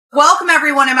Welcome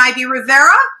everyone, I'm Ivy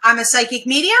Rivera. I'm a psychic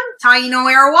medium,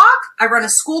 Taino Arawak. I run a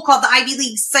school called the Ivy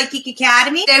League Psychic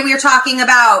Academy. Today we are talking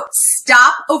about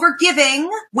stop overgiving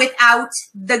without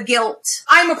the guilt.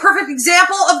 I'm a perfect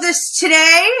example of this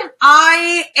today.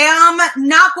 I am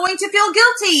not going to feel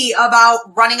guilty about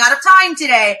running out of time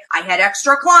today. I had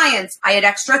extra clients. I had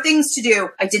extra things to do.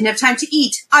 I didn't have time to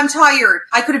eat. I'm tired.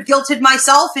 I could have guilted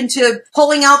myself into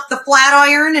pulling out the flat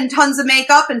iron and tons of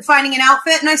makeup and finding an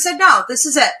outfit, and I said, no, this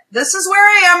is it. This is where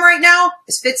I am right now.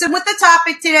 This fits in with the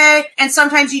topic today. And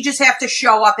sometimes you just have to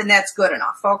show up and that's good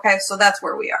enough. Okay. So that's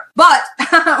where we are.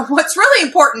 But what's really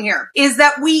important here is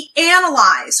that we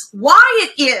analyze why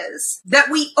it is that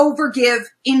we overgive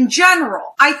in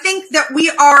general. I think that we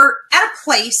are at a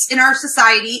place in our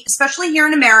society, especially here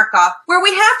in America, where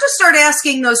we have to start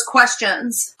asking those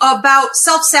questions about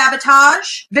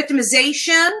self-sabotage,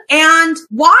 victimization, and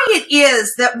why it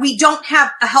is that we don't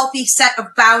have a healthy set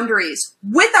of boundaries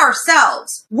with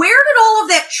ourselves. Where did all of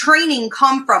that training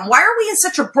come from? Why are we in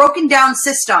such a broken down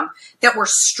system that we're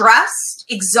stressed,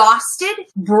 exhausted,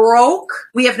 broke?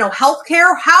 We have no health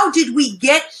care. How did we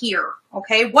get here?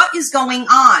 Okay, what is going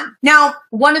on? Now,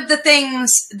 one of the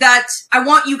things that I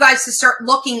want you guys to start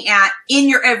looking at in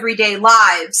your everyday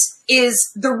lives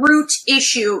is the root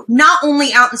issue, not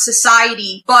only out in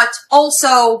society, but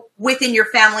also within your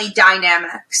family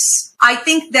dynamics. I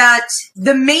think that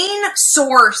the main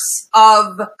source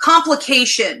of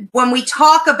complication when we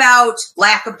talk about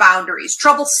lack of boundaries,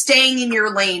 trouble staying in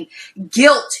your lane,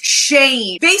 guilt,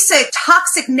 shame, basic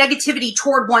toxic negativity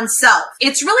toward oneself,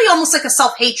 it's really almost like a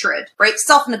self-hatred, right?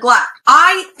 Self-neglect.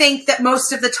 I think that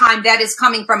most of the time that is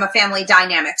coming from a family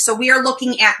dynamic. So we are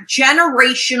looking at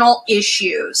generational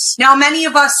issues. Now, many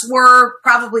of us were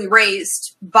probably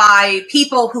raised by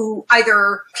people who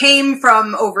either came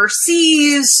from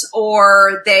overseas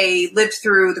or they lived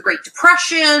through the Great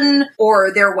Depression,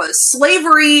 or there was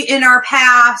slavery in our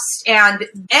past. And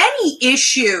any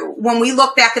issue, when we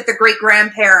look back at the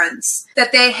great-grandparents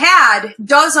that they had,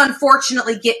 does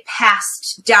unfortunately get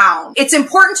passed down. It's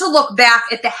important to look back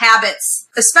at the habits,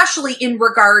 especially in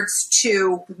regards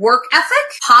to work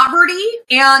ethic, poverty,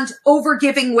 and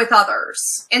overgiving with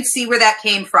others, and see where that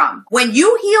came from. When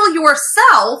you heal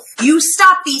yourself, you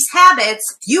stop these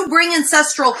habits, you bring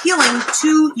ancestral healing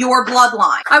to your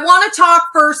bloodline. I want to talk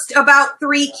first about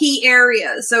 3 key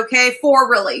areas, okay? 4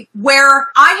 really, where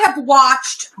I have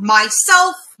watched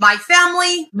myself, my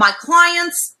family, my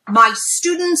clients, my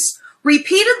students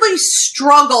repeatedly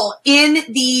struggle in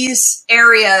these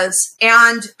areas.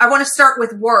 And I want to start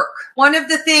with work. One of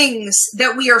the things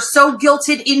that we are so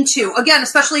guilted into, again,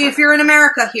 especially if you're in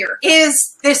America here,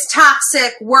 is this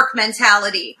toxic work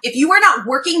mentality. If you are not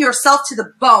working yourself to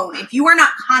the bone, if you are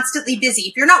not constantly busy,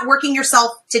 if you're not working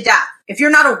yourself to death, if you're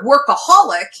not a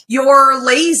workaholic, you're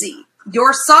lazy.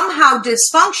 You're somehow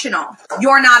dysfunctional.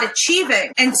 You're not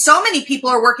achieving. And so many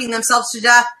people are working themselves to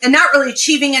death and not really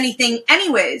achieving anything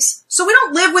anyways. So we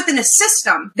don't live within a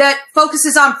system that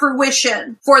focuses on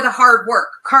fruition for the hard work,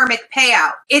 karmic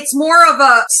payout. It's more of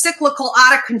a cyclical,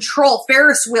 out of control,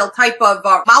 Ferris wheel type of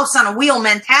mouse on a wheel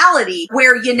mentality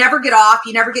where you never get off,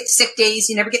 you never get sick days,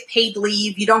 you never get paid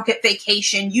leave, you don't get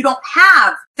vacation, you don't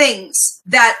have things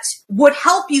that would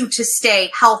help you to stay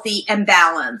healthy and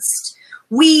balanced.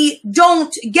 We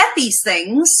don't get these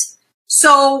things,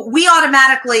 so we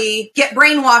automatically get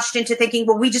brainwashed into thinking,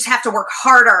 well, we just have to work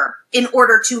harder in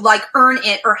order to earn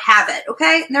it or have it,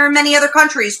 okay? And there are many other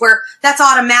countries where that's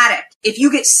automatic. If you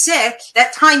get sick,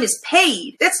 that time is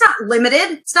paid. That's not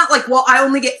limited. It's not like, well, I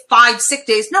only get 5 sick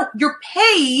days. No, you're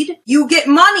paid. You get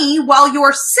money while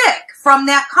you're sick from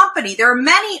that company. There are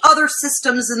many other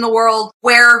systems in the world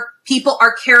where people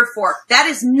are cared for. That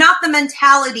is not the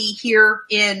mentality here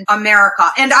in America.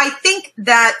 And I think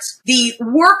that the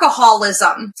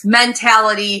workaholism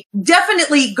mentality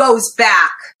definitely goes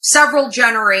back several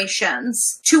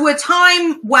generations to a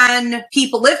time when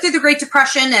people lived through the Great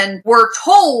Depression and were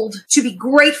told to be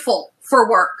grateful for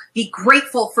work. Be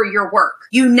grateful for your work.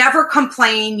 You never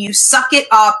complain. You suck it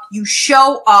up. You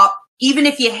show up. Even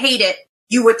if you hate it,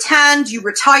 you attend, you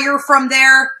retire from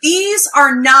there. These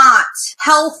are not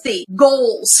healthy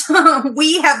goals.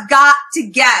 We have got to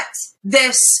get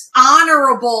this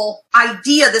honorable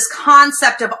idea, this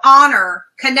concept of honor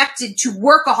connected to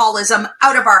workaholism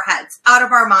out of our heads, out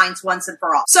of our minds once and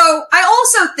for all. So I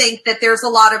also think that there's a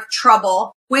lot of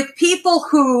trouble with people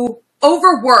who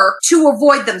overwork to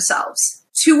avoid themselves,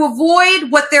 to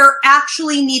avoid what they're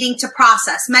actually needing to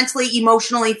process mentally,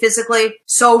 emotionally, physically,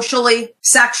 socially,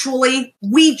 sexually.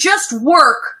 We just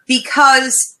work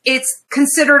because it's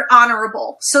considered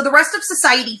honorable. So the rest of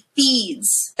society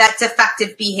feeds that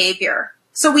defective behavior.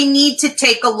 So we need to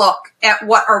take a look at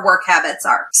what our work habits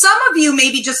are. Some of you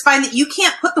maybe just find that you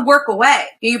can't put the work away.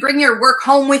 You bring your work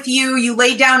home with you, you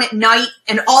lay down at night,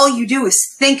 and all you do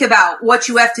is think about what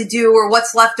you have to do or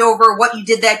what's left over, what you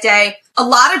did that day. A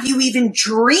lot of you even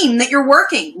dream that you're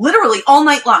working, literally all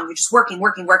night long. You're just working.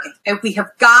 And we have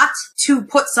got to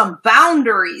put some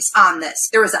boundaries on this.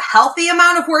 There is a healthy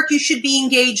amount of work you should be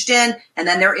engaged in, and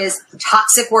then there is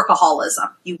toxic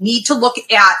workaholism. You need to look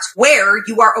at where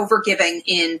you are overgiving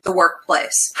in the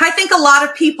workplace. I think a lot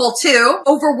of people too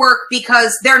overwork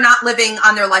because they're not living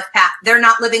on their life path. They're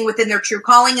not living within their true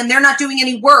calling, and they're not doing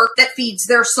any work that feeds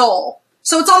their soul.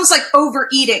 So it's almost like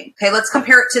overeating. Okay, let's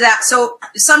compare it to that. So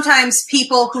sometimes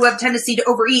people who have a tendency to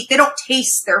overeat, they don't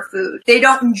taste their food. They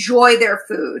don't enjoy their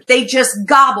food. They just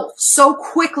gobble so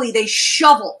quickly, they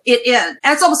shovel it in.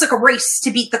 And it's almost like a race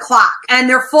to beat the clock. And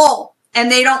they're full.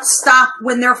 And they don't stop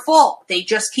when they're full. They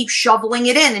just keep shoveling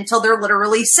it in until they're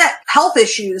literally sick. Health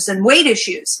issues and weight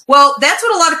issues. Well, that's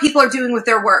what a lot of people are doing with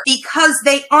their work because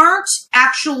they aren't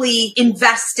actually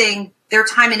investing their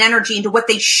time and energy into what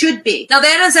they should be. Now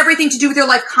that has everything to do with your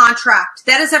life contract.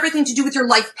 That has everything to do with your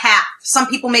life path. Some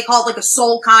people may call it like a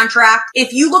soul contract.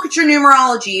 If you look at your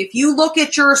numerology, if you look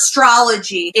at your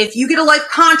astrology, if you get a life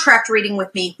contract reading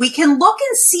with me, we can look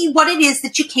and see what it is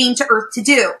that you came to Earth to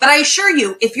do. But I assure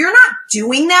you, if you're not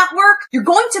doing that work, you're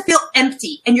going to feel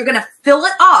empty and you're going to fill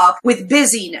it up with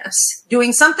busyness,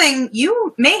 doing something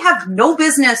you may have no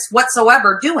business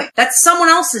whatsoever doing. That's someone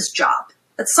else's job.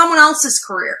 That's someone else's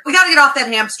career. We got to get off that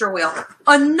hamster wheel.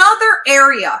 Another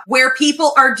area where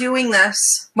people are doing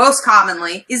this most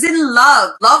commonly is in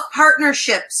love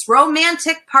partnerships,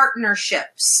 romantic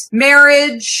partnerships,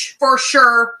 marriage for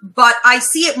sure, but I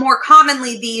see it more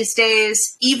commonly these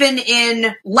days, even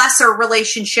in lesser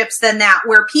relationships than that,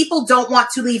 where people don't want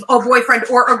to leave a boyfriend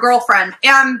or a girlfriend.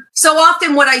 And so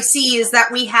often what I see is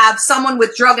that we have someone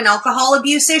with drug and alcohol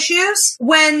abuse issues.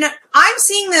 When I'm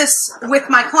seeing this with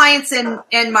my clients and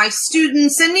my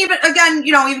students, and even, again,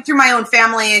 even through my own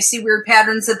family, I see weird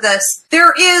patterns of this.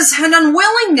 There is an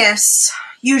unwillingness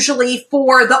usually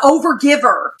for the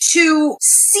overgiver to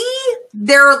see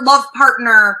their love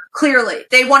partner clearly.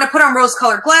 They want to put on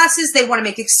rose-colored glasses. They want to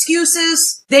make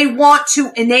excuses. They want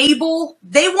to enable.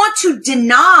 They want to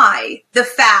deny the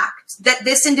fact that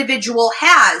this individual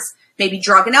has maybe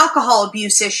drug and alcohol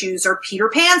abuse issues or Peter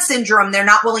Pan syndrome. They're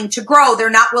not willing to grow.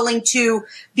 They're not willing to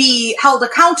be held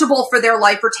accountable for their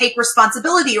life or take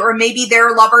responsibility, or maybe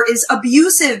their lover is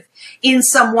abusive in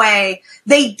some way.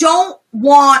 They don't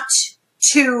want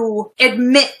to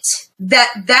admit that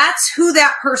that's who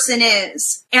that person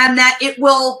is and that it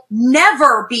will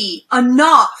never be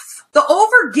enough. The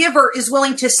overgiver is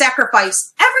willing to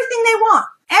sacrifice everything they want,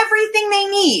 everything they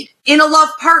need in a love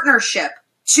partnership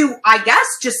to, I guess,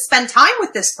 just spend time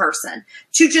with this person,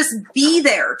 to just be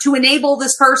there, to enable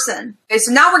this person. Okay,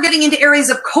 so now we're getting into areas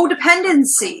of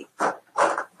codependency.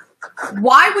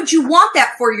 Why would you want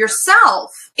that for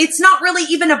yourself? It's not really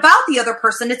even about the other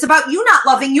person. It's about you not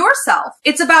loving yourself.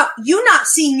 It's about you not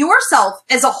seeing yourself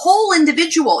as a whole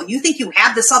individual. You think you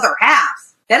have this other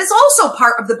half. That is also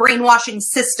part of the brainwashing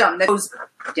system that goes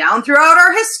down throughout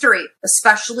our history,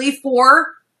 especially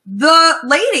for the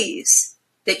ladies,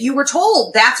 that you were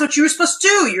told that's what you were supposed to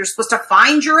do. You're supposed to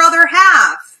find your other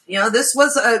half. This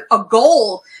was a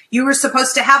goal you were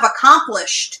supposed to have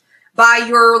accomplished by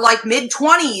your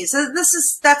mid-20s.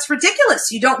 That's ridiculous.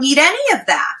 You don't need any of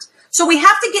that. So we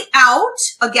have to get out,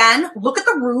 again, look at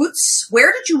the roots.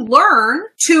 Where did you learn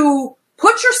to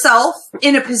put yourself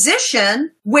in a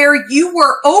position where you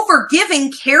were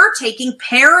overgiving, caretaking,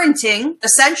 parenting,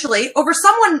 essentially, over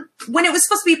someone when it was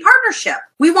supposed to be a partnership?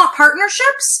 We want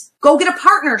partnerships? Go get a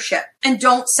partnership and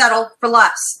don't settle for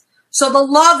less. So the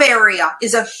love area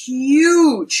is a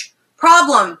huge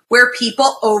problem where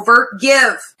people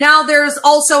overgive. Now, there's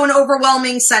also an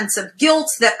overwhelming sense of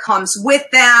guilt that comes with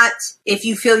that. If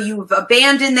you feel you've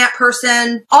abandoned that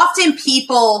person, often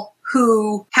people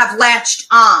who have latched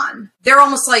on, they're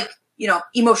almost like,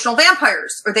 emotional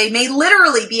vampires, or they may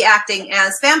literally be acting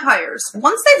as vampires.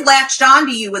 Once they've latched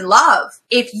onto you in love,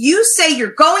 if you say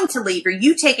you're going to leave or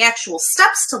you take actual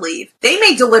steps to leave, they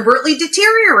may deliberately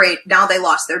deteriorate. Now they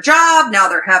lost their job. Now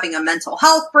they're having a mental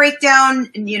health breakdown.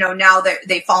 And, now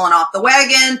they've fallen off the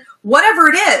wagon. Whatever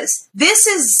it is, this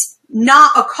is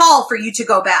not a call for you to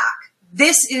go back.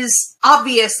 This is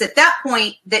obvious at that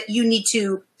point that you need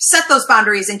to set those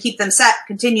boundaries and keep them set,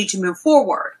 continue to move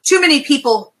forward. Too many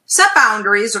people set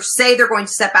boundaries or say they're going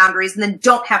to set boundaries and then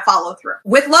don't have follow through.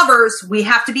 With lovers, we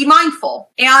have to be mindful,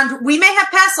 and we may have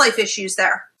past life issues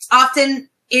there. Often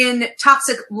in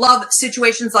toxic love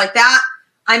situations like that,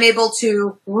 I'm able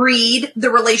to read the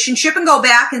relationship and go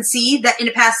back and see that in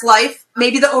a past life,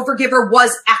 maybe the overgiver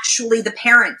was actually the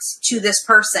parent to this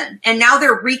person. And now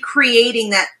they're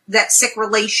recreating that sick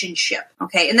relationship.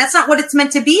 Okay. And that's not what it's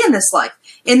meant to be in this life.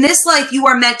 In this life, you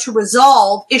are meant to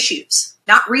resolve issues,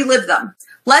 not relive them.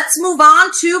 Let's move on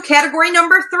to category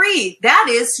number 3. That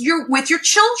is with your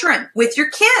children, with your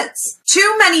kids.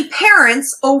 Too many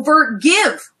parents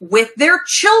overgive with their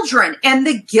children, and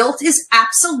the guilt is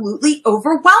absolutely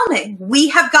overwhelming. We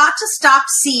have got to stop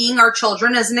seeing our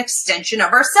children as an extension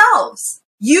of ourselves.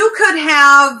 You could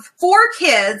have 4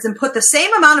 kids and put the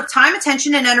same amount of time,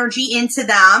 attention, and energy into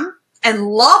them and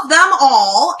love them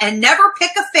all and never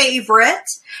pick a favorite,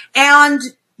 and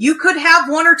you could have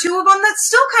 1 or 2 of them that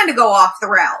still kind of go off the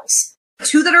rails.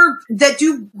 2 that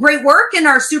do great work and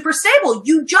are super stable.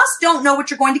 You just don't know what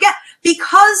you're going to get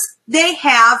because they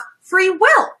have free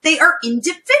will. They are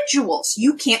individuals.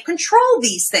 You can't control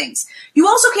these things. You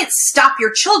also can't stop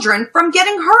your children from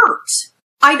getting hurt.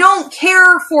 I don't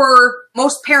care for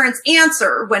most parents'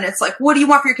 answer when it's like, what do you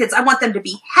want for your kids? I want them to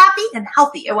be happy and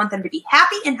healthy. I want them to be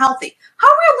happy and healthy. How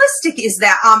realistic is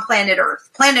that on planet Earth?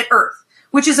 Planet Earth,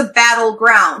 which is a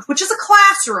battleground, which is a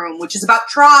classroom, which is about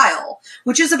trial,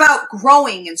 which is about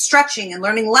growing and stretching and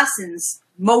learning lessons,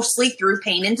 mostly through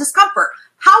pain and discomfort.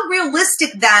 How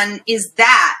realistic then is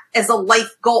that as a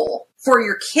life goal for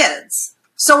your kids?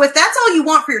 So if that's all you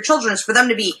want for your children is for them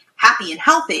to be happy and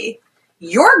healthy,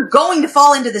 you're going to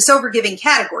fall into this overgiving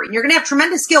category, and you're going to have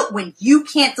tremendous guilt when you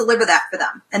can't deliver that for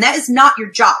them. And that is not your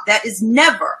job. That is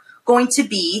never going to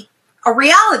be a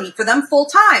reality for them full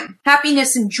time.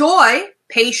 Happiness and joy,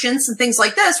 patience and things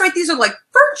like this, right? These are like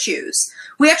virtues.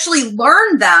 We actually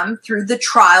learn them through the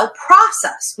trial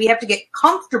process. We have to get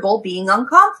comfortable being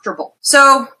uncomfortable.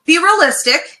 So be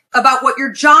realistic about what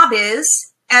your job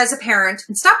is as a parent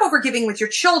and stop overgiving with your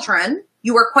children.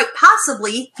 You are quite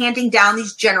possibly handing down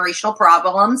these generational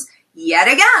problems yet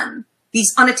again.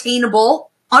 These unattainable,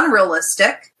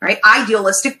 unrealistic, right?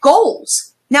 Idealistic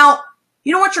goals. Now,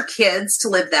 you don't want your kids to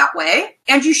live that way,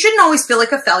 and you shouldn't always feel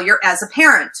like a failure as a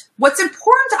parent. What's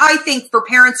important, I think, for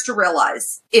parents to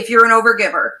realize, if you're an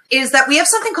overgiver, is that we have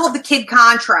something called the kid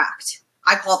contract.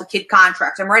 I call the kid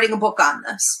contract. I'm writing a book on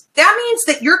this. That means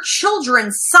that your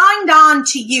children signed on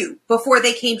to you before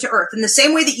they came to Earth, in the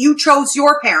same way that you chose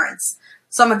your parents.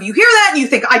 Some of you hear that and you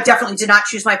think, I definitely did not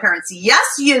choose my parents. Yes,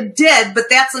 you did, but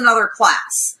that's another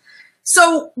class.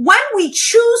 So when we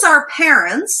choose our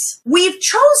parents, we've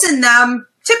chosen them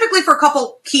typically for a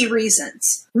couple key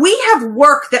reasons. We have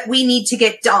work that we need to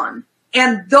get done,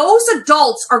 and those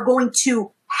adults are going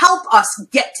to help us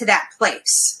get to that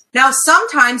place. Now,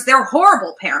 sometimes they're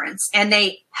horrible parents, and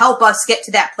they help us get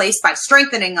to that place by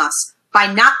strengthening us,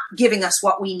 by not giving us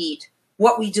what we need,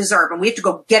 what we deserve, and we have to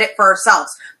go get it for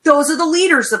ourselves. Those are the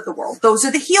leaders of the world. Those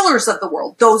are the healers of the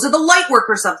world. Those are the light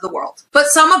workers of the world. But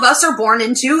some of us are born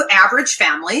into average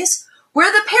families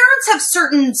where the parents have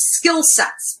certain skill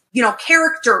sets,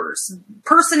 characters,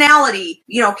 personality,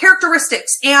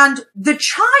 characteristics, and the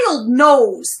child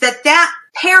knows that that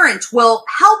parent will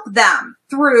help them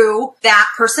through that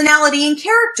personality and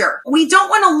character. We don't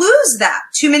want to lose that.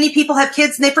 Too many people have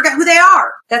kids and they forget who they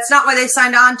are. That's not why they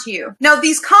signed on to you. Now,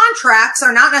 these contracts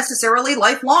are not necessarily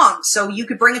lifelong. So you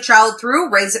could bring a child through,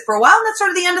 raise it for a while, and that's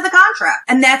sort of the end of the contract.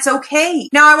 And that's okay.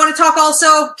 Now, I want to talk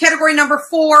also category number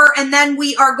 4, and then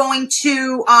we are going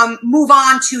to move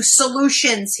on to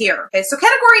solutions here. Okay, so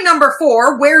category number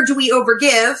 4, where do we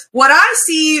overgive? What I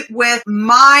see with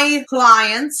my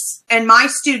clients and my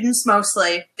students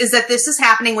mostly is that this is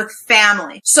happening with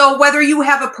family. So whether you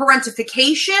have a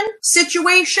parentification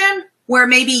situation, where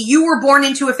maybe you were born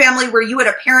into a family where you had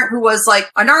a parent who was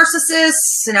like a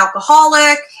narcissist, an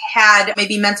alcoholic, had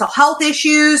maybe mental health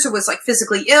issues, or was like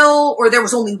physically ill, or there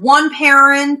was only one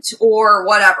parent, or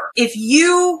whatever. If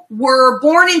you were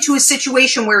born into a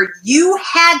situation where you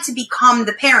had to become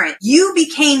the parent, you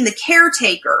became the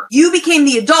caretaker, you became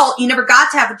the adult, you never got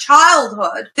to have a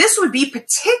childhood, this would be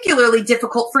particularly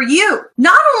difficult for you.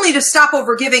 Not only to stop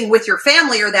overgiving with your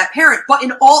family or that parent, but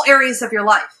in all areas of your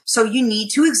life. So you need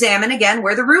to examine again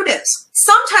where the root is.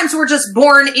 Sometimes we're just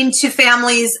born into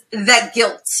families that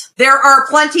guilt. There are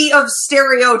plenty of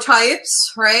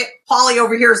stereotypes, right? Paulie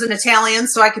over here is an Italian,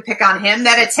 so I could pick on him.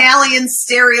 That Italian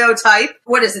stereotype.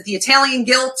 What is it? The Italian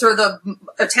guilt or the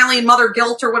Italian mother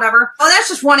guilt or whatever? Well, that's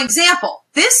just one example.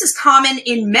 This is common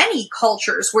in many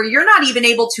cultures where you're not even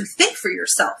able to think for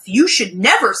yourself. You should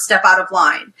never step out of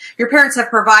line. Your parents have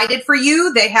provided for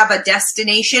you. They have a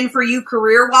destination for you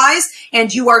career-wise,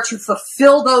 and you are to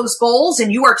fulfill those goals,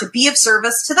 and you are to be of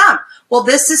service to them. Well,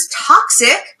 this is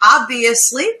toxic,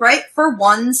 obviously, right, for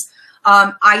one's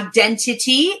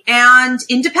identity and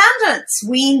independence.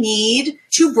 We need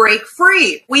to break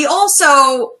free. We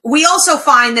also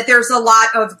find that there's a lot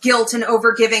of guilt and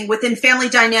overgiving within family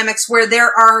dynamics where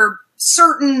there are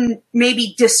certain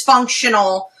maybe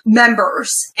dysfunctional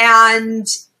members, and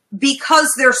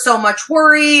because there's so much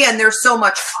worry and there's so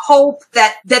much hope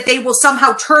that they will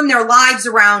somehow turn their lives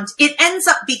around, it ends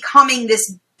up becoming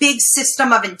this big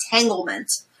system of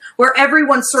entanglement where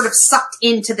everyone's sort of sucked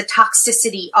into the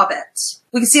toxicity of it.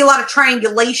 We can see a lot of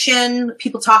triangulation,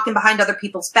 people talking behind other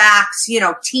people's backs,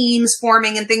 teams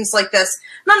forming and things like this.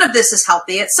 None of this is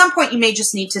healthy. At some point, you may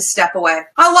just need to step away.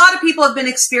 A lot of people have been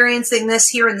experiencing this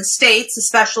here in the States,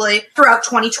 especially throughout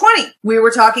 2020. We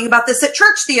were talking about this at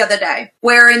church the other day,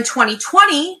 where in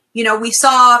 2020, we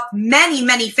saw many,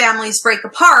 many families break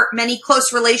apart, many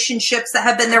close relationships that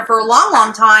have been there for a long,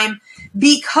 long time,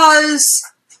 because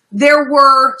there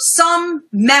were some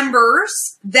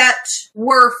members that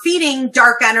were feeding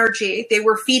dark energy. They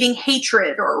were feeding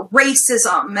hatred or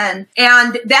racism.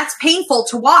 And that's painful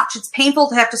to watch. It's painful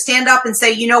to have to stand up and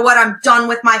say, you know what? I'm done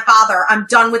with my father. I'm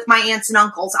done with my aunts and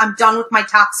uncles. I'm done with my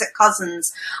toxic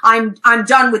cousins. I'm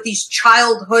done with these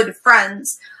childhood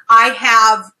friends. I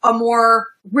have a more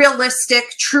realistic,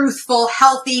 truthful,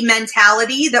 healthy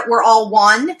mentality that we're all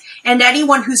one. And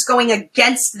anyone who's going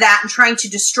against that and trying to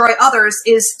destroy others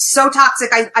is so toxic.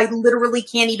 I literally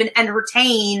can't even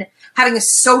entertain having a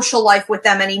social life with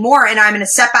them anymore. And I'm going to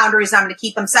set boundaries. I'm going to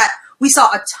keep them set. We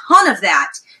saw a ton of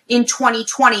that in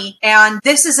 2020. And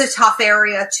this is a tough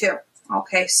area too.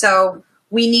 Okay. So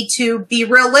we need to be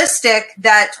realistic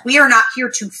that we are not here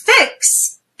to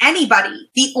fix anybody.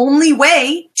 The only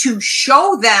way to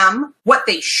show them what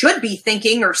they should be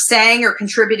thinking or saying or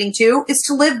contributing to is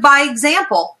to live by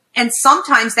example. And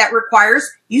sometimes that requires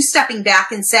you stepping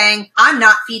back and saying, I'm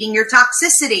not feeding your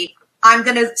toxicity. I'm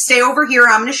going to stay over here.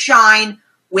 I'm going to shine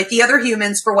with the other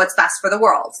humans for what's best for the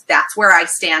world. That's where I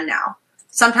stand now.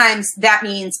 Sometimes that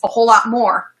means a whole lot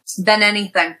more than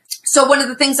anything. So one of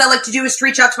the things I like to do is to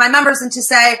reach out to my members and to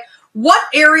say, what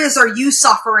areas are you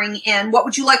suffering in? What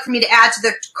would you like for me to add to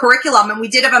the curriculum? And we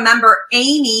did have a member,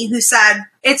 Amy, who said,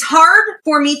 it's hard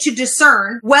for me to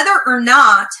discern whether or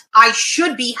not I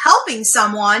should be helping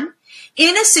someone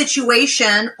in a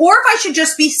situation or if I should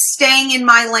just be staying in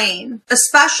my lane,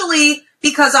 especially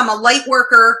because I'm a light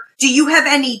worker. Do you have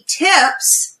any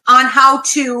tips on how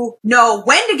to know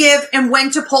when to give and when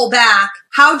to pull back?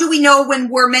 How do we know when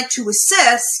we're meant to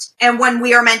assist and when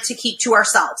we are meant to keep to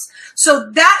ourselves? So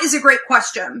that is a great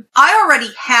question. I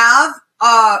already have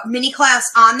a mini class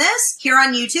on this here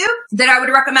on YouTube that I would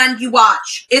recommend you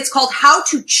watch. It's called How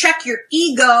to Check Your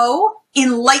Ego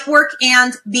in Lightwork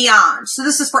and Beyond. So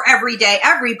this is for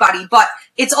everybody, but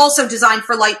it's also designed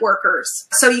for light workers.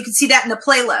 So you can see that in the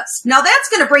playlist. Now that's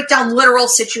going to break down literal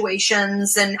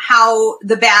situations and how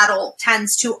the battle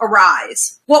tends to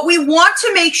arise. What we want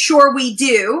to make sure we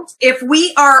do, if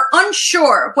we are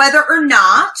unsure whether or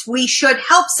not we should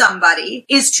help somebody,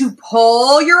 is to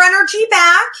pull your energy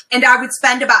back. And I would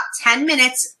spend about 10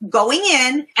 minutes going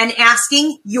in and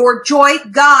asking your joy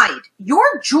guide.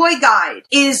 Your joy guide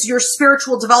is your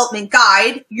spiritual development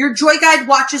guide. Your joy guide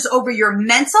watches over your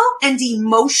mental and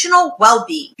emotional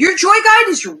well-being. Your joy guide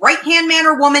is your right-hand man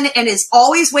or woman and is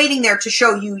always waiting there to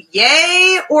show you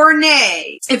yay or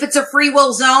nay. If it's a free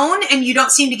will zone and you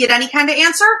don't seem to get any kind of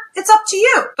answer, it's up to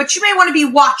you. But you may want to be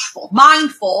watchful,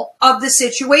 mindful of the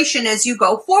situation as you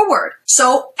go forward.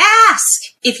 So ask.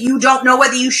 If you don't know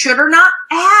whether you should or not,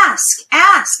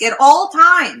 ask at all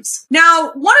times.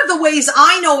 Now, one of the ways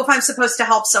I know if I'm supposed to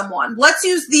help someone, let's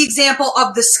use the example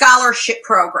of the scholarship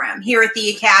program here at the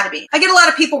Academy. I get a lot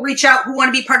of people reach out who want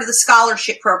to be part of the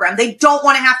scholarship program. They don't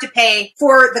want to have to pay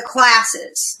for the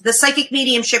classes, the psychic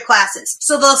mediumship classes.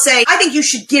 So they'll say, I think you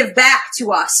should give back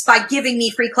to us by giving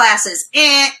me free classes.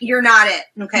 You're not it.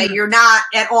 Okay. You're not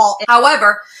at all.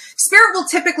 However, Spirit will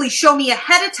typically show me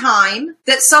ahead of time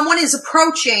that someone is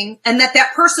approaching and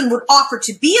that person would offer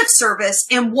to be of service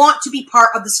and want to be part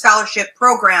of the scholarship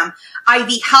program.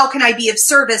 Ivy, how can I be of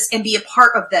service and be a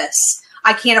part of this?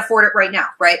 I can't afford it right now,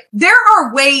 right? There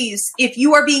are ways, if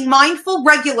you are being mindful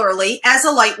regularly as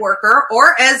a light worker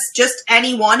or as just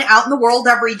anyone out in the world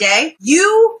every day,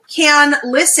 you can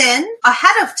listen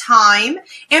ahead of time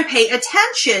and pay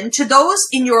attention to those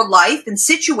in your life and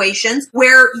situations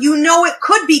where you know it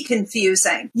could be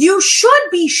confusing. You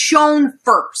should be shown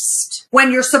first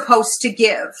when you're supposed to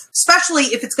give, especially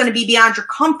if it's going to be beyond your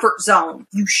comfort zone.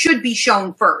 You should be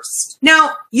shown first.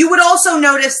 Now, you would also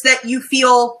notice that you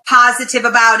feel positive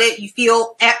about it. You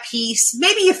feel at peace.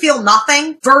 Maybe you feel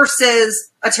nothing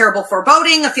versus a terrible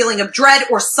foreboding, a feeling of dread,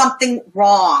 or something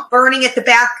wrong. Burning at the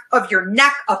back of your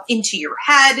neck up into your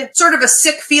head, sort of a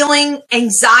sick feeling,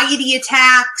 anxiety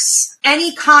attacks,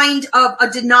 any kind of a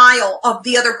denial of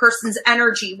the other person's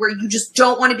energy where you just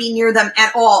don't want to be near them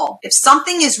at all. If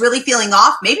something is really feeling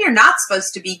off, maybe you're not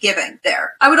supposed to be giving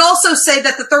there. I would also say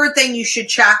that the third thing you should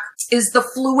check is the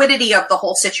fluidity of the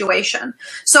whole situation.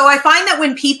 So I find that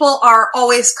when people are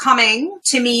always coming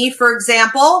to me, for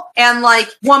example, and like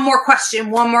one more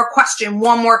question, one more question,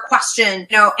 one more question,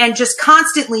 you know, and just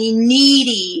constantly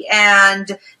needy,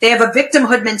 and they have a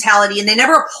victimhood mentality and they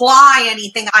never apply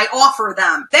anything I offer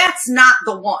them, that's not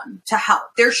the one to help.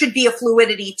 There should be a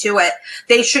fluidity to it.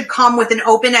 They should come with an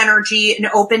open energy, an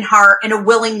open heart, and a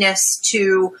willingness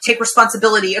to take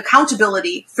responsibility,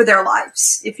 accountability for their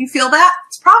lives. If you feel that,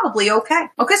 it's probably okay.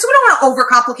 Okay, so we don't want to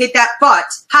overcomplicate that, but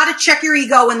how to check your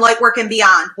ego in light work and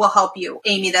beyond will help you.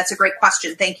 Amy, that's a great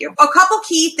question. Thank you. A couple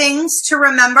key things to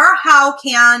remember. How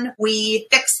can we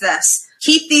fix this?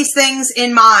 Keep these things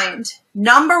in mind.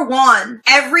 Number one,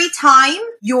 every time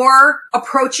you're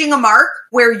approaching a mark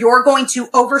where you're going to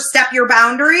overstep your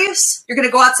boundaries, you're going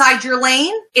to go outside your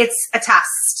lane, it's a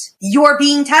test. You're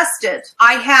being tested.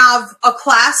 I have a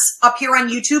class up here on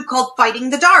YouTube called Fighting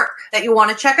the Dark that you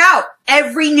want to check out.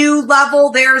 Every new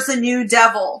level, there's a new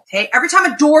devil. Okay. Every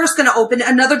time a door is going to open,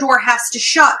 another door has to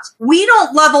shut. We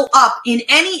don't level up in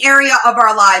any area of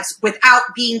our lives without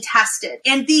being tested.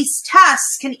 And these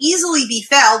tests can easily be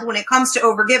failed when it comes to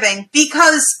overgiving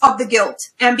because of the guilt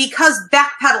and because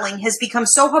backpedaling has become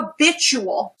so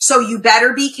habitual. So you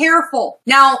better be careful.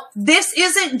 Now, this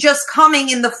isn't just coming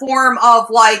in the form of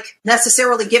like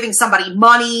necessarily giving somebody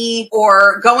money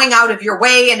or going out of your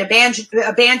way and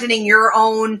abandoning your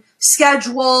own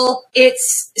schedule.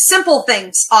 It's simple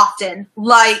things often,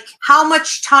 like how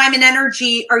much time and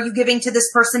energy are you giving to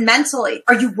this person mentally?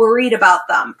 Are you worried about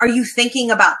them? Are you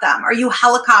thinking about them? Are you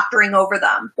helicoptering over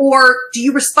them? Or do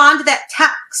you respond to that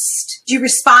text? Do you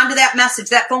respond to that message,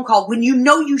 that phone call when you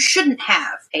know you shouldn't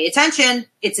have? Pay attention.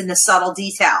 It's in the subtle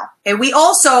detail. And we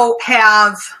also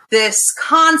have this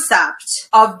concept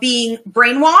of being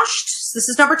brainwashed. This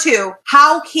is number 2.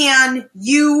 How can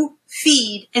you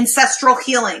feed ancestral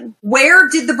healing? Where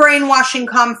did the brainwashing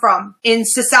come from in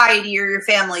society or your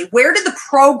family? Where did the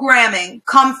programming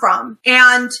come from?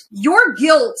 And your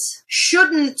guilt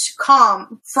shouldn't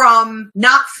come from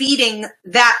not feeding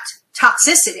that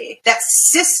toxicity, that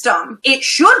system. It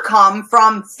should come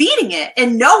from feeding it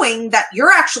and knowing that you're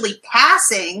actually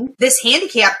passing this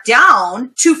handicap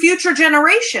down to future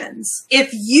generations.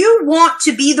 If you want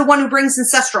to be the one who brings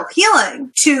ancestral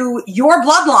healing to your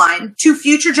bloodline, to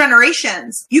future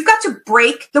generations, you've got to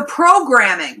break the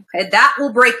programming. Okay, that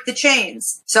will break the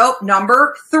chains. So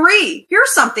number 3,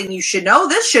 here's something you should know.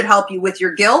 This should help you with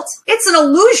your guilt. It's an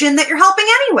illusion that you're helping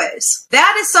anyways.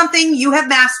 That is something you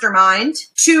have masterminded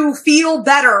to feel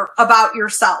better about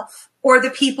yourself or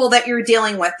the people that you're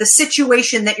dealing with, the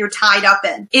situation that you're tied up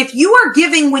in. If you are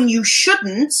giving when you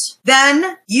shouldn't,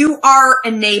 then you are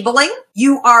enabling,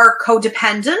 you are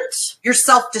codependent, you're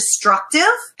self-destructive,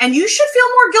 and you should feel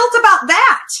more guilt about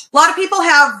that. A lot of people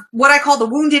have what I call the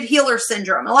wounded healer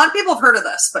syndrome. A lot of people have heard of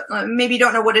this, but maybe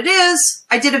don't know what it is.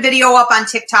 I did a video up on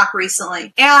TikTok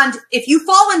recently. And if you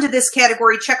fall into this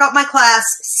category, check out my class,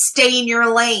 Stay in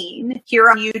Your Lane, here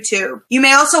on YouTube. You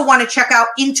may also want to check out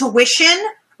Intuition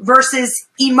versus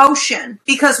emotion,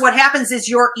 because what happens is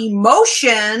your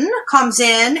emotion comes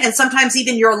in and sometimes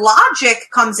even your logic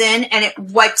comes in and it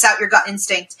wipes out your gut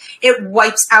instinct. It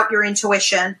wipes out your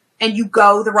intuition and you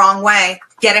go the wrong way.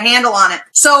 Get a handle on it.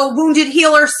 So wounded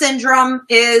healer syndrome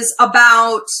is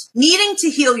about needing to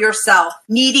heal yourself,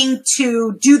 needing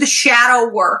to do the shadow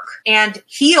work and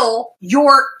heal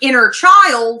your inner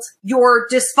child, your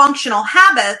dysfunctional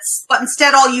habits, but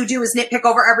instead all you do is nitpick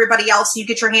over everybody else. You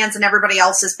get your hands in everybody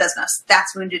else's business.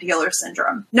 That's wounded healer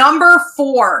syndrome. Number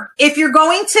 4, if you're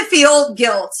going to feel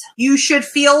guilt, you should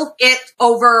feel it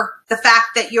over the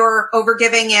fact that you're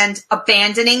overgiving and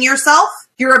abandoning yourself.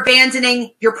 You're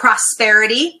abandoning your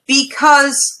prosperity,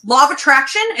 because law of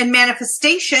attraction and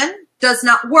manifestation does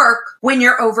not work when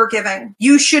you're overgiving.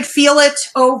 You should feel it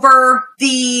over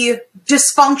the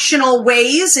dysfunctional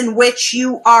ways in which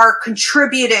you are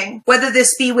contributing, whether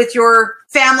this be with your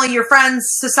family, your friends,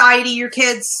 society, your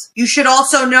kids. You should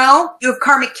also know you have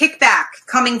karmic kickback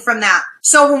coming from that.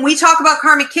 So when we talk about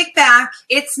karmic kickback,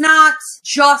 it's not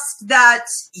just that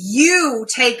you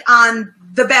take on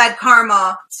the bad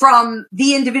karma from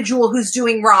the individual who's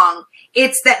doing wrong.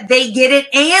 It's that they get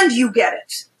it and you get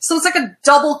it. So it's like a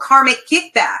double karmic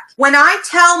kickback. When I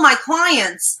tell my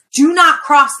clients, do not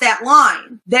cross that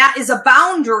line. That is a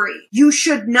boundary. You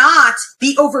should not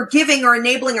be overgiving or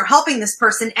enabling or helping this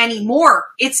person anymore.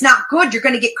 It's not good. You're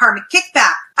going to get karmic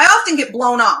kickback. I often get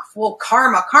blown off. Well,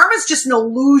 karma is just an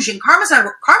illusion. Karma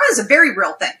is a very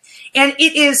real thing. And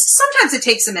it is, sometimes it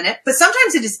takes a minute, but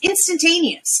sometimes it is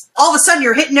instantaneous. All of a sudden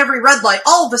you're hitting every red light.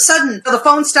 All of a sudden the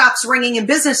phone stops ringing and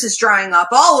business is drying up.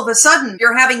 All of a sudden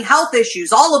you're having health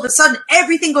issues. All of a sudden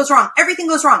everything goes wrong. Everything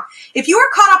goes wrong. If you are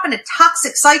caught up in a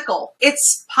toxic cycle,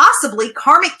 it's possibly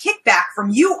karmic kickback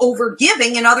from you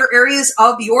overgiving in other areas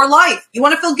of your life. You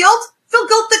want to feel guilt? Feel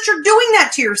guilt that you're doing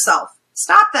that to yourself.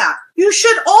 Stop that. You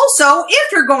should also,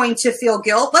 if you're going to feel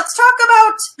guilt, let's talk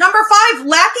about number 5,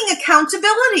 lacking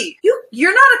accountability.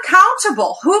 You're not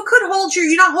accountable. Who could hold you?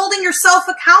 You're not holding yourself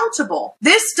accountable.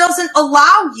 This doesn't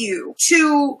allow you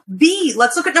to be,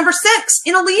 let's look at number 6,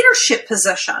 in a leadership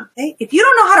position. Okay? If you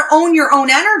don't know how to own your own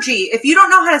energy, if you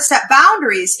don't know how to set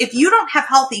boundaries, if you don't have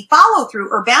healthy follow through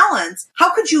or balance,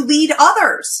 how could you lead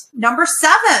others? Number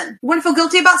 7, you want to feel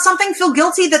guilty about something? Feel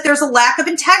guilty that there's a lack of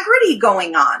integrity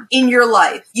going on in your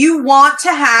life. You want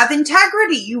to have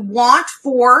integrity. You want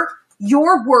for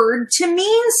your word to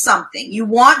mean something. You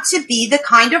want to be the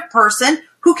kind of person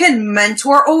who can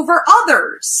mentor over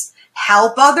others,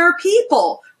 help other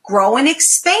people, grow and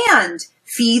expand,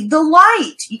 feed the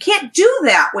light. You can't do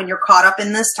that when you're caught up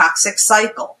in this toxic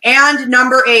cycle. And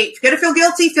number 8, if you're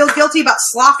going to feel guilty about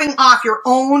sloughing off your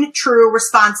own true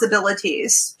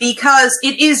responsibilities, because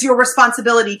it is your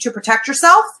responsibility to protect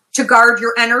yourself, to guard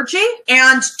your energy,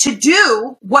 and to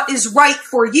do what is right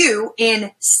for you in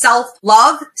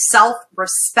self-love,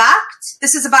 self-respect.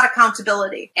 This is about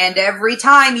accountability. And every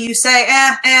time you say,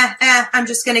 I'm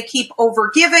just going to keep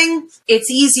overgiving,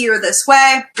 it's easier this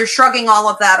way, you're shrugging all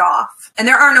of that off. And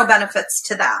there are no benefits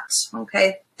to that,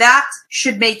 okay? That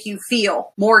should make you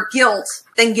feel more guilt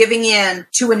than giving in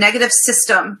to a negative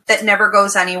system that never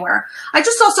goes anywhere. I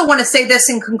just also want to say this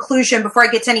in conclusion before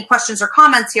I get to any questions or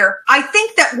comments here. I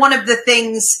think that one of the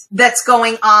things that's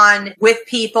going on with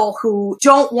people who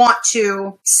don't want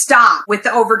to stop with the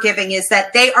overgiving is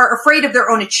that they are afraid of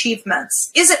their own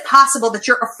achievements. Is it possible that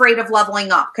you're afraid of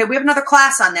leveling up? Okay, we have another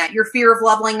class on that, your fear of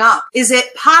leveling up. Is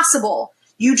it possible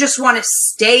you just want to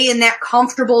stay in that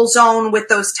comfortable zone with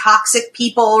those toxic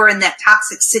people or in that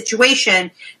toxic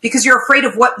situation because you're afraid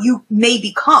of what you may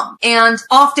become? And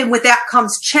often with that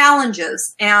comes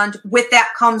challenges, and with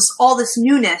that comes all this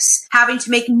newness, having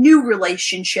to make new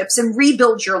relationships and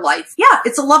rebuild your life. Yeah,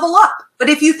 it's a level up. But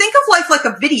if you think of life like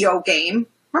a video game,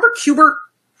 remember Q*bert?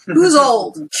 Who's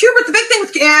old? Q*bert, the big thing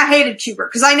with, I hated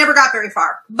Q*bert because I never got very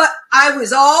far. But I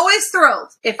was always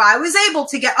thrilled if I was able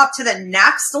to get up to the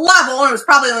next level, and it was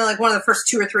probably only like one of the first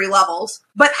 2 or 3 levels,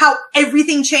 but how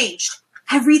everything changed.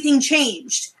 Everything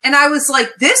changed. And I was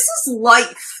like, this is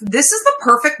life. This is the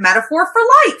perfect metaphor for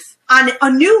life. On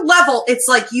a new level, it's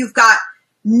like you've got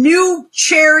new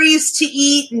cherries to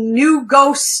eat, new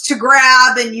ghosts to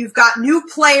grab, and you've got new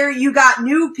you got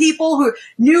new people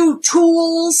new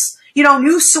tools,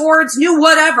 new swords, new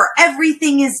whatever.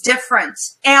 Everything is different.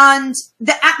 And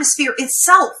the atmosphere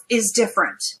itself is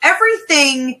different.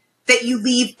 Everything that you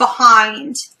leave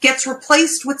behind gets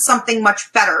replaced with something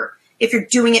much better if you're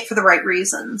doing it for the right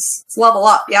reasons. It's level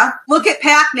up, yeah? Look at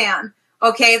Pac-Man.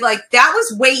 Okay, like that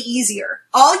was way easier.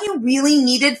 All you really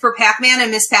needed for Pac-Man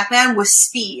and Miss Pac-Man was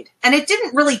speed. And it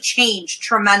didn't really change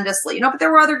tremendously, but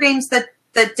there were other games that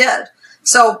did.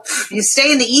 So you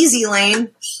stay in the easy lane,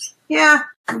 yeah,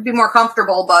 it'd be more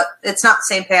comfortable, but it's not the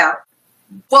same payout.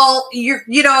 Well, you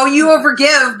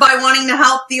overgive by wanting to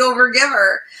help the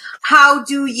overgiver. How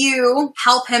do you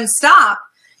help him stop?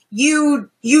 You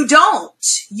don't.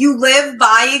 You live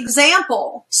by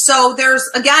example. So there's,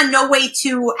 again, no way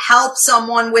to help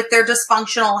someone with their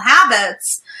dysfunctional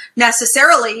habits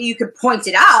necessarily. You could point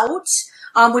it out,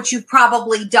 which you've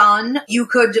probably done. You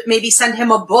could maybe send him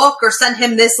a book or send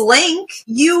him this link.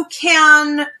 You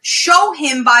can show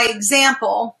him by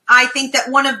example. I think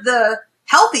that one of the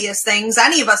healthiest things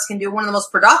any of us can do, one of the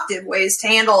most productive ways to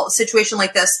handle a situation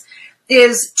like this,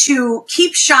 is to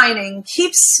keep shining,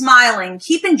 keep smiling,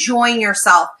 keep enjoying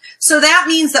yourself. So that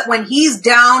means that when he's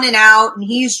down and out and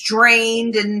he's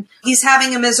drained and he's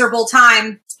having a miserable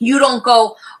time, you don't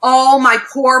go, oh, my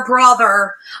poor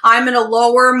brother, I'm going to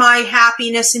lower my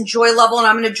happiness and joy level and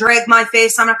I'm going to drag my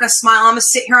face. I'm not going to smile. I'm going to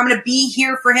sit here. I'm going to be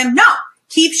here for him. No,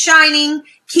 keep shining,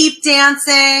 keep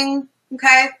dancing.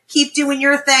 Okay. Keep doing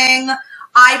your thing.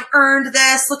 I've earned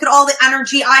this. Look at all the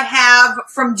energy I have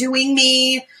from doing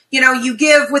me. You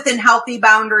give within healthy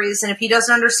boundaries. And if he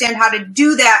doesn't understand how to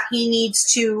do that, he needs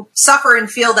to suffer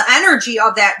and feel the energy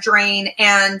of that drain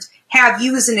and have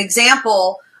you as an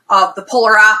example of the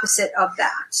polar opposite of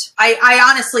that. I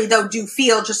honestly, though, do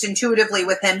feel just intuitively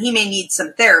with him, he may need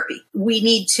some therapy. We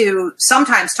need to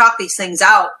sometimes talk these things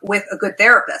out with a good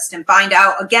therapist and find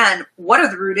out, again, what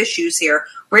are the root issues here?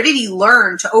 Where did he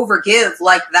learn to overgive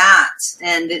like that?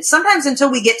 And sometimes until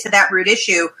we get to that root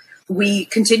issue, we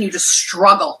continue to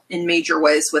struggle in major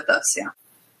ways with this. Yeah.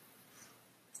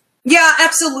 Yeah,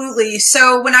 absolutely.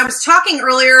 So when I was talking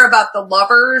earlier about the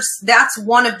lovers, that's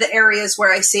one of the areas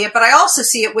where I see it, but I also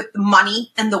see it with the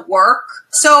money and the work.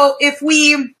 So if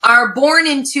we are born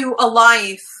into a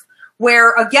life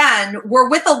where, again, we're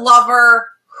with a lover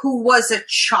who was a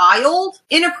child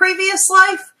in a previous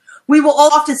life, we will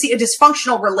often see a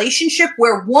dysfunctional relationship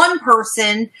where one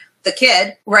person, the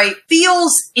kid, right,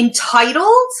 feels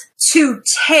entitled to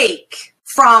take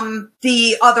from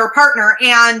the other partner,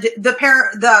 and the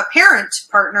parent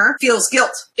partner feels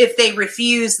guilt if they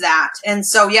refuse that. And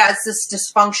so, yeah, it's this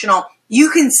dysfunctional. You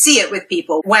can see it with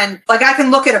people when, like, I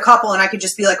can look at a couple and I could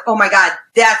just be like, oh my God,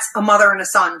 that's a mother and a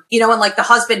son, and like the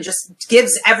husband just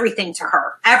gives everything to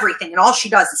her, everything. And all she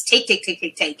does is take.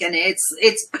 And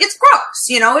it's gross.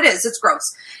 It is. It's gross.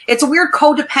 It's a weird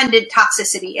codependent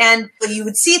toxicity. And you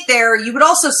would see it there. You would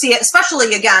also see it,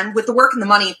 especially again, with the work and the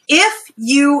money. If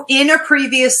you in a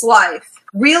previous life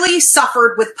really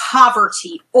suffered with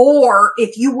poverty, or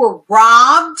if you were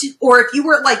robbed, or if you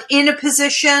were like in a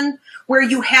position where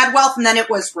you had wealth and then it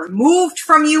was removed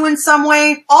from you in some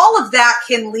way, all of that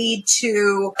can lead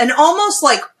to an almost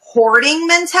like hoarding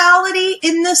mentality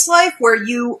in this life where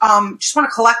you just want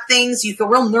to collect things. You feel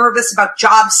real nervous about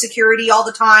job security all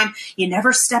the time. You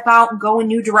never step out and go in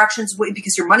new directions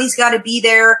because your money's got to be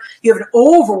there. You have an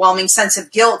overwhelming sense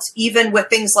of guilt, even with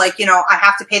things like, I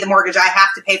have to pay the mortgage. I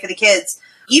have to pay for the kids.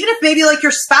 Even if maybe like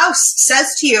your spouse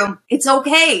says to you, it's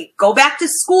okay, go back to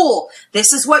school.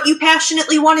 This is what you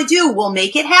passionately want to do. We'll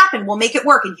make it happen. We'll make it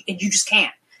work. And you just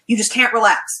can't. You just can't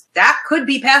relax. That could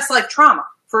be past life trauma.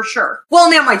 For sure. Well,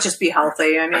 and that might just be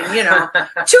healthy. I mean,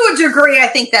 to a degree, I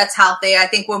think that's healthy. I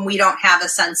think when we don't have a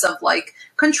sense of like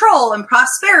control and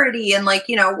prosperity and like,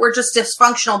 we're just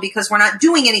dysfunctional because we're not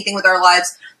doing anything with our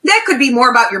lives, that could be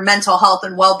more about your mental health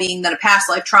and well-being than a past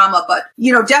life trauma. But,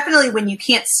 definitely when you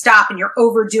can't stop and you're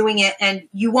overdoing it and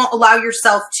you won't allow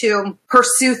yourself to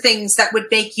pursue things that would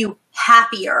make you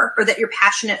happier or that you're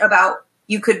passionate about,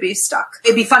 you could be stuck.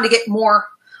 It'd be fun to get more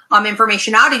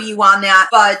information out of you on that.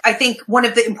 But I think one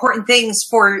of the important things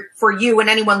for you and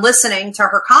anyone listening to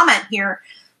her comment here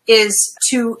is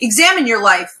to examine your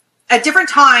life. At different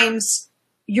times,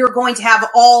 you're going to have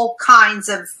all kinds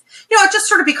of, it just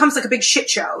sort of becomes like a big shit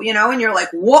show, and you're like,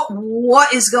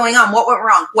 what is going on? What went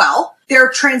wrong? Well, there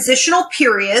are transitional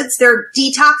periods. There are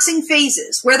detoxing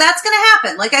phases where that's going to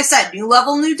happen. Like I said, new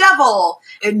level, new devil,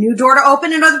 a new door to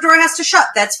open, another door has to shut.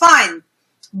 That's fine.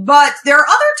 But there are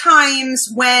other times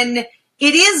when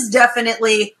it is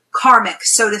definitely karmic,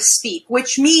 so to speak,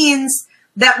 which means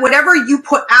that whatever you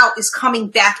put out is coming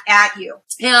back at you.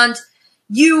 And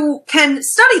you can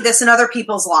study this in other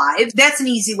people's lives. That's an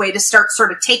easy way to start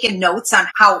sort of taking notes on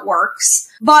how it works.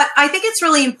 But I think it's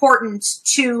really important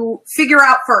to figure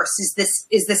out first, is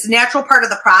this a natural part of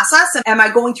the process? Am I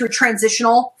going through a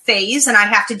transitional phase and I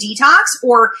have to detox?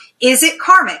 Or is it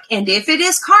karmic? And if it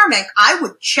is karmic, I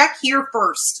would check here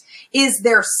first. Is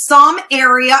there some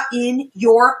area in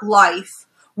your life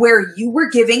where you were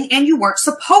giving and you weren't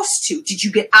supposed to? Did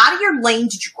you get out of your lane?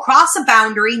 Did you cross a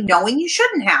boundary knowing you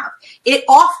shouldn't have? It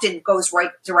often goes right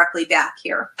directly back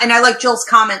here. And I like Jill's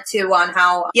comment too on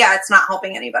how, it's not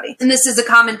helping anybody. And this is a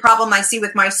common problem I see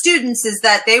with my students, is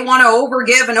that they want to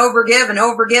overgive and overgive and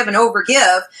overgive and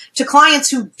overgive to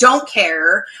clients who don't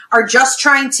care, are just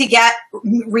trying to get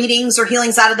readings or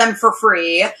healings out of them for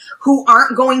free, who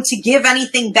aren't going to give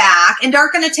anything back and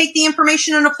aren't going to take the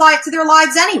information and apply it to their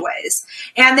lives anyways.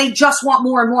 And they just want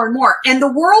more and more and more. And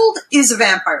the world is a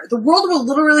vampire. The world will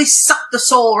literally suck the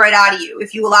soul right out of you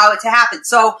if you allow it to happen.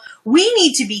 So we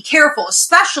need to be careful,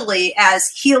 especially as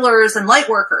healers and light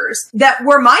workers, that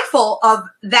we're mindful of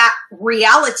that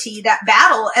reality, that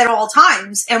battle at all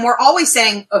times. And we're always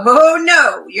saying, oh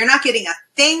no, you're not getting a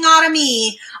thing out of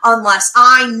me unless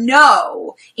I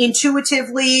know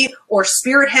intuitively or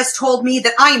spirit has told me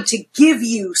that I am to give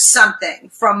you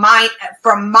something from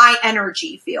my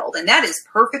energy field. And that is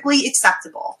perfectly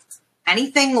acceptable.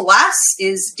 Anything less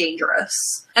is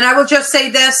dangerous. And I will just say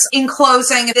this in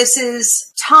closing, this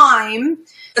is time,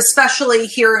 especially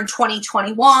here in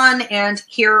 2021 and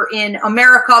here in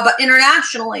America, but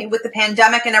internationally with the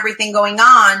pandemic and everything going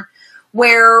on,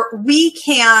 where we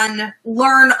can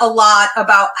learn a lot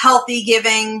about healthy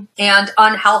giving and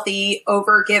unhealthy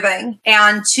overgiving,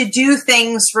 and to do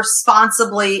things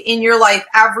responsibly in your life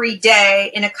every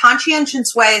day in a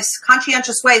conscientious way.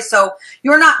 So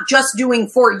you're not just doing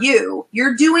for you,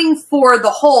 you're doing for the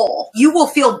whole. You will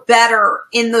feel better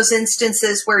in those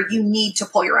instances where you need to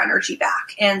pull your energy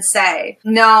back and say,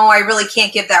 no, I really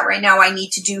can't give that right now. I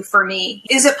need to do for me.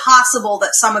 Is it possible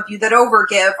that some of you that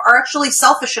overgive are actually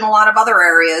selfish in a lot of other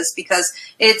areas because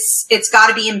it's got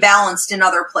to be imbalanced in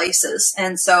other places?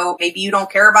 And so maybe you don't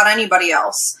care about anybody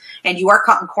else and you are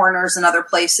cutting corners in other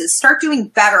places. Start doing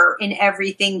better in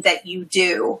everything that you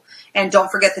do. And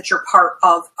don't forget that you're part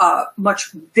of a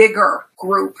much bigger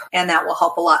group, and that will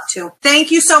help a lot too. Thank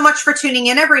you so much for tuning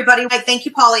in, everybody. Thank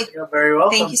you, Polly. You're very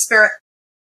welcome. Thank you, Spirit.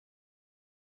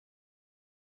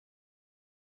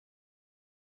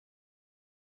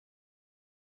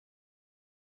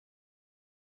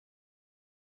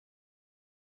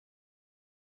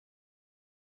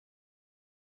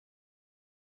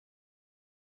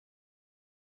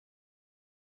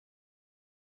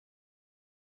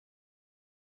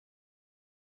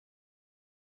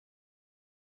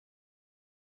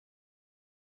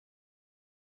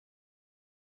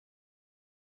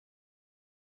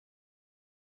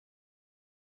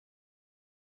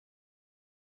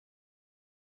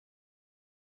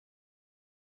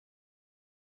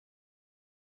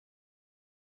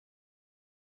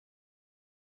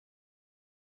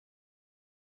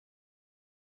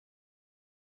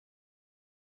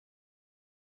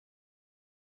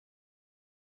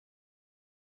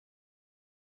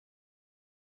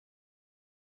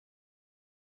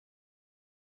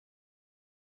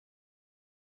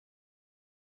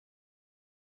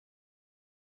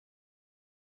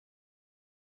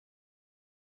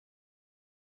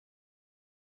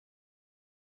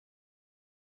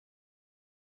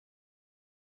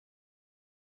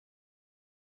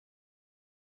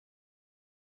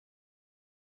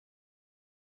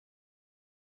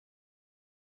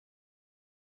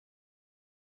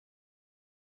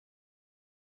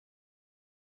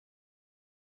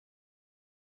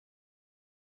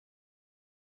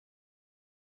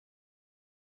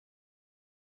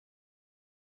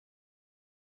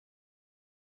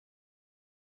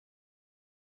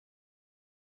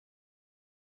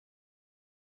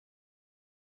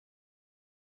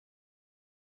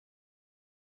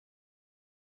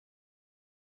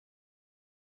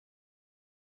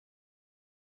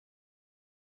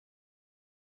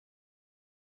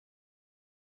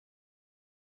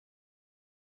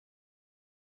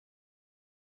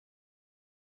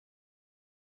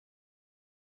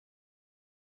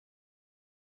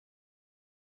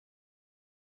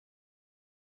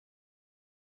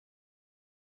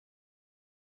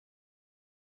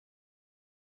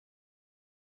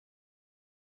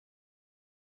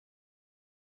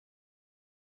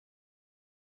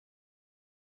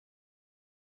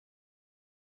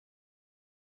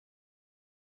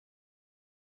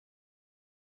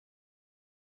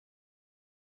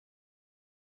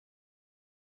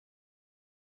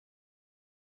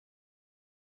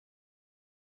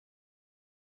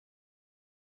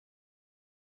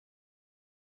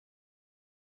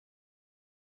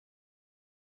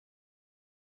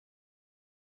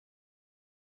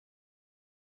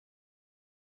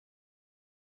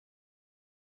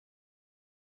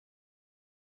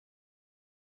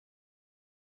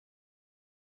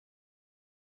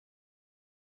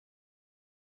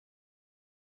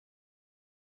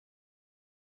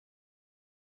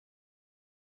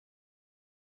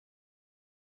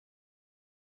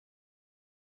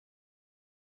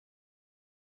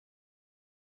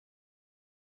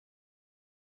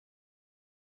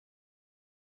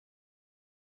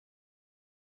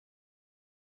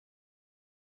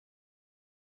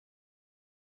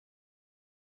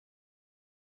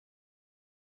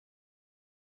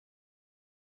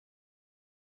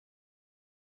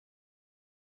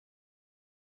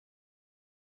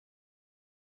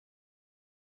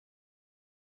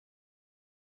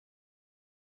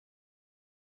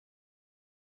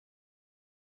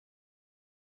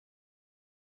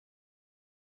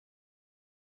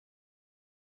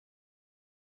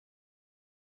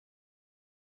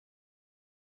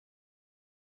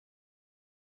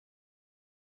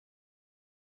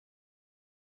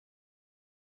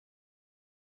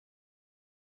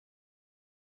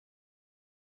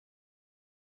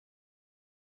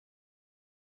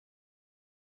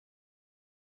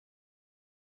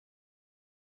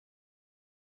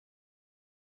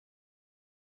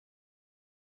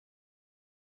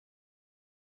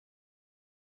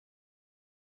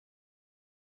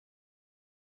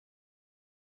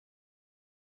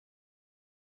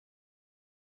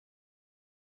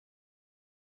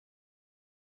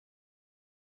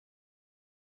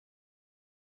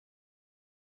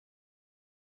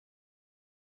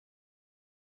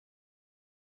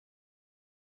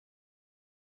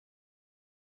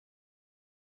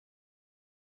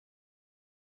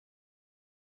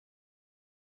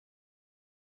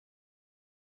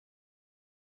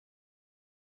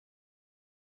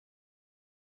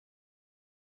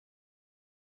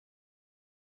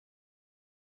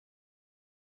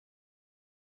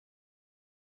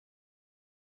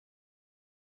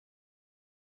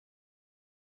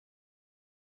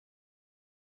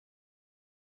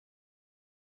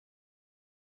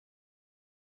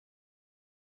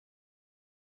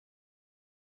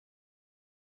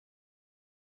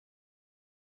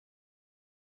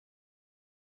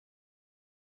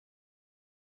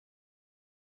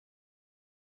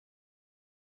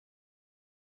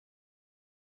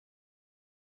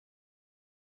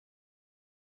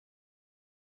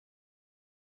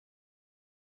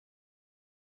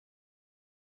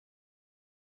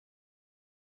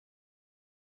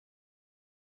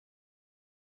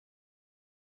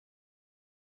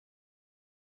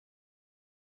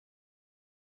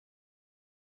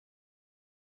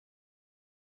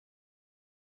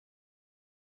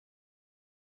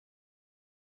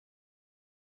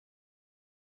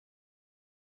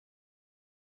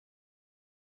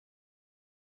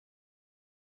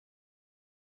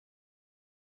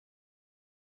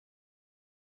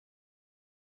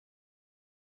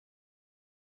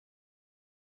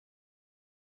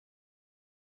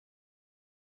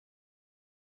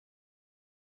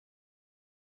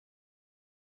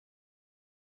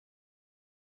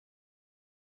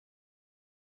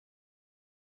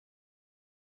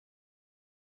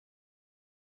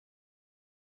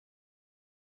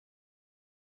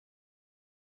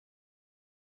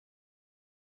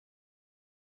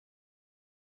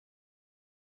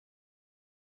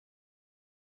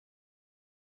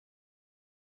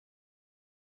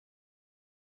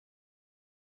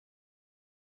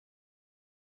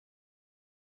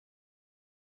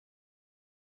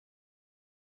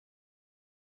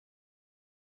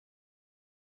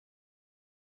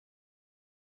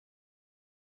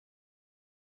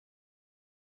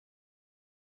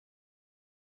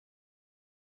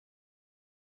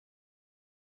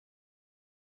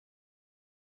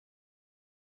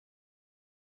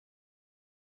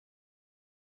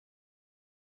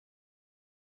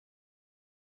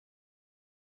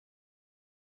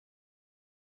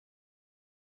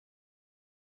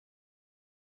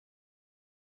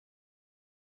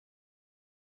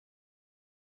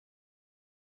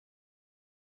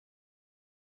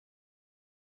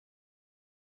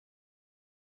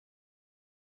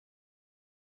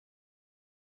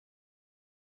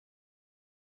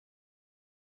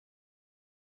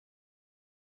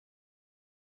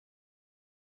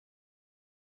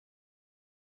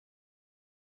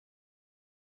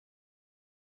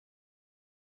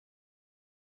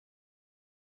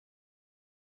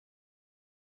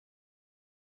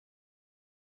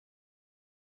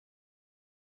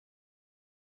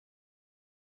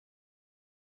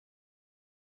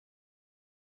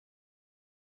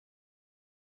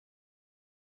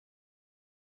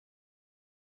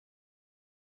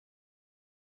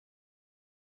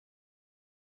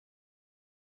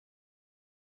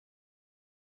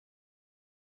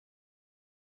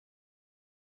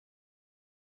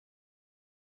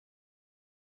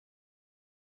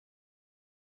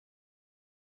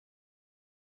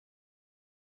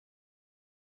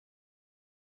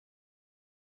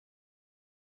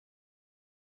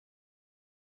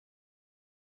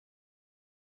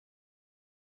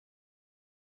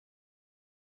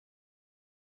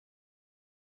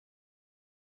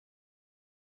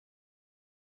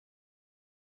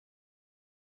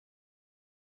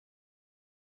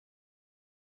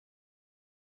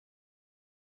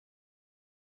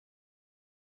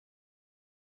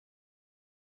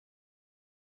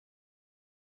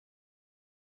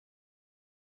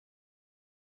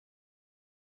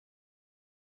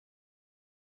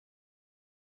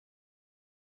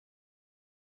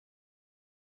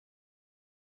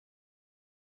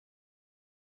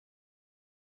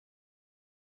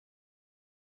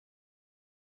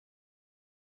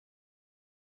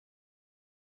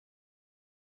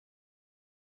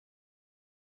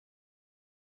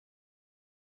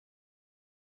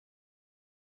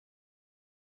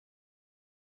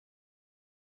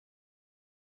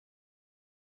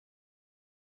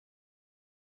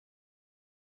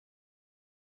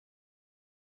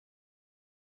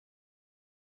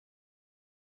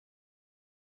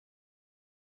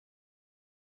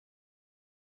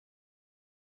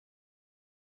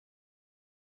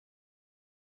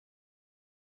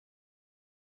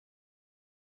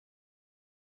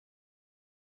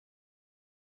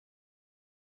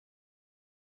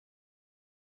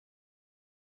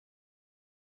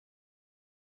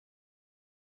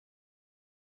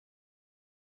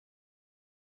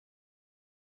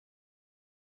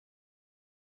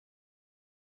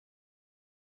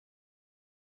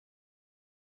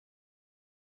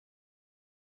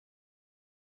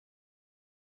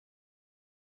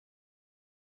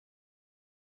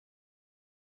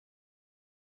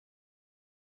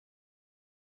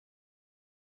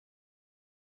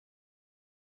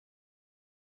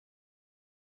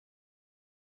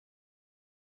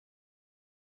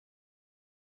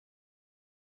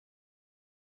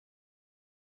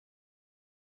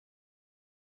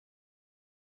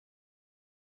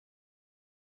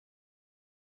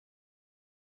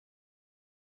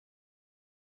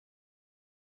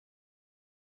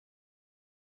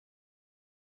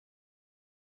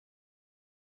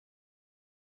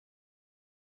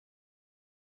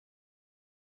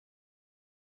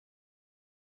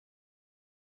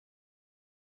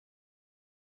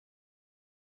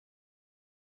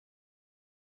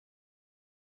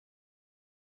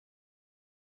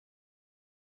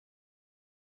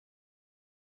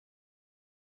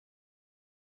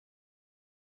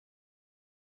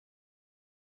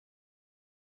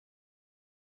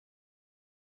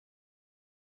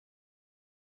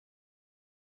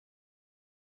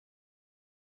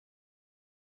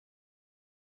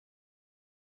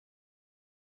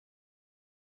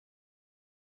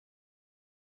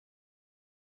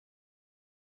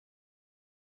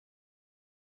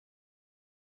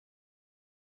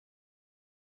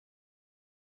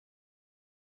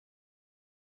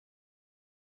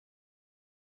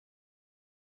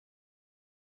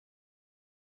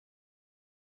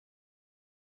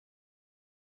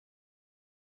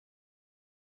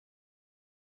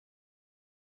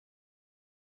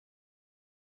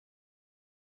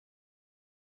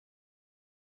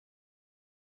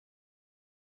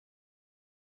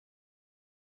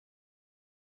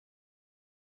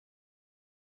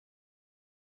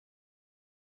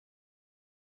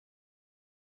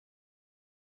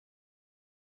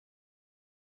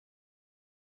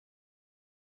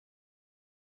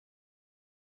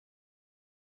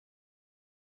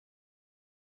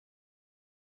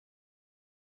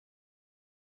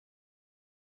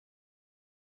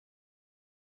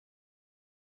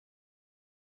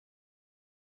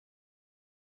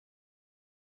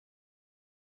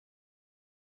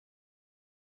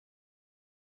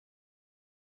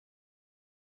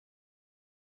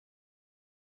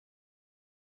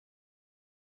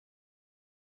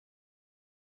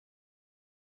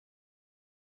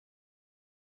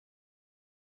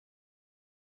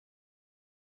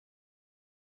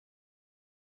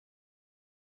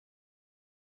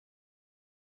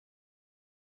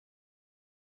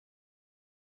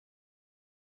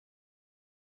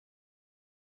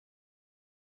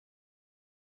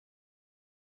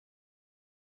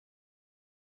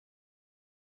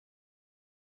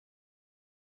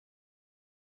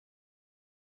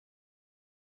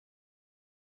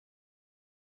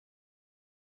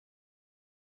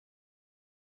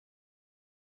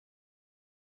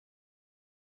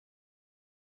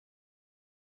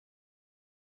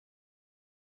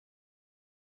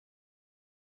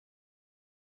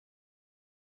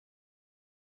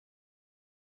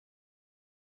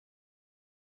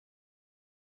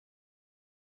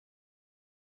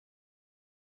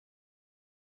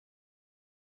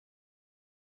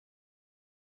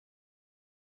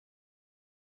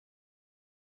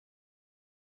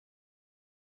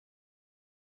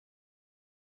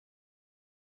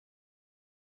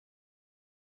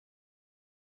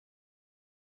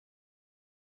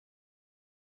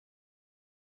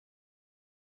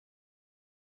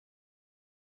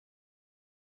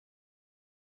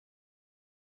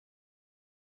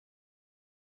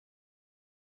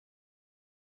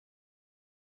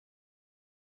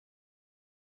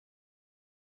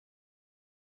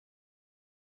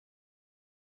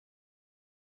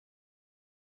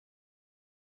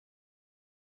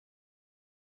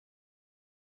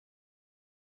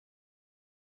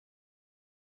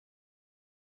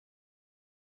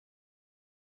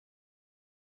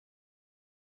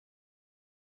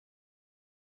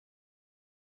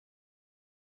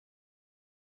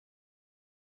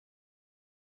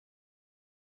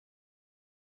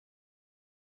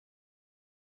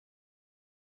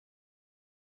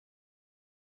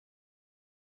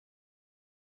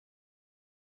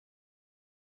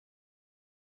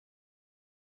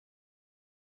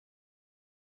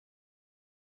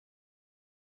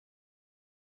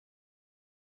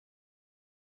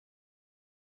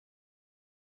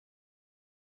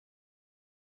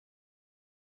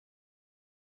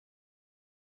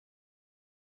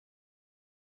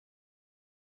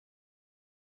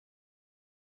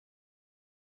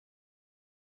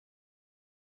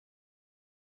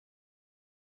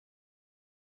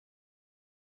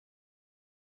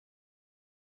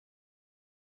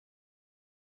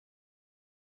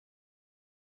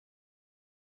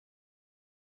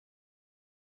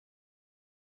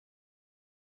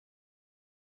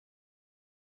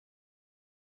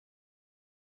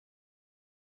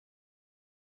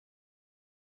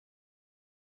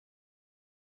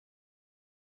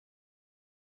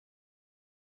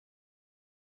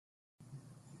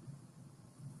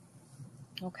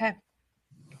 Okay.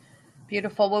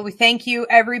 Beautiful. Well, we thank you,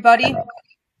 everybody,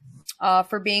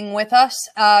 for being with us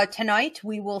tonight.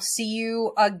 We will see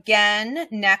you again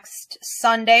next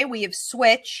Sunday. We have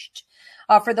switched.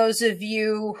 For those of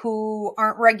you who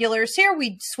aren't regulars here,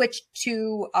 we switched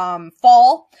to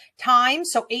fall time,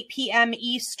 so 8 p.m.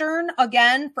 Eastern.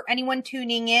 Again, for anyone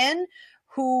tuning in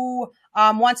who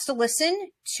wants to listen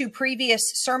to previous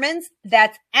sermons,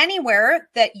 that's anywhere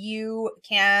that you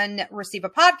can receive a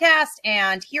podcast,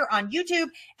 and here on YouTube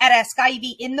at Ask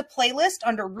Ivy in the playlist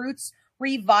under Roots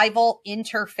Revival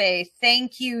Interfaith.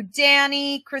 Thank you,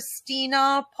 Danny,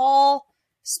 Christina, Paul,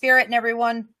 Spirit, and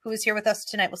everyone who is here with us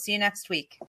tonight. We'll see you next week.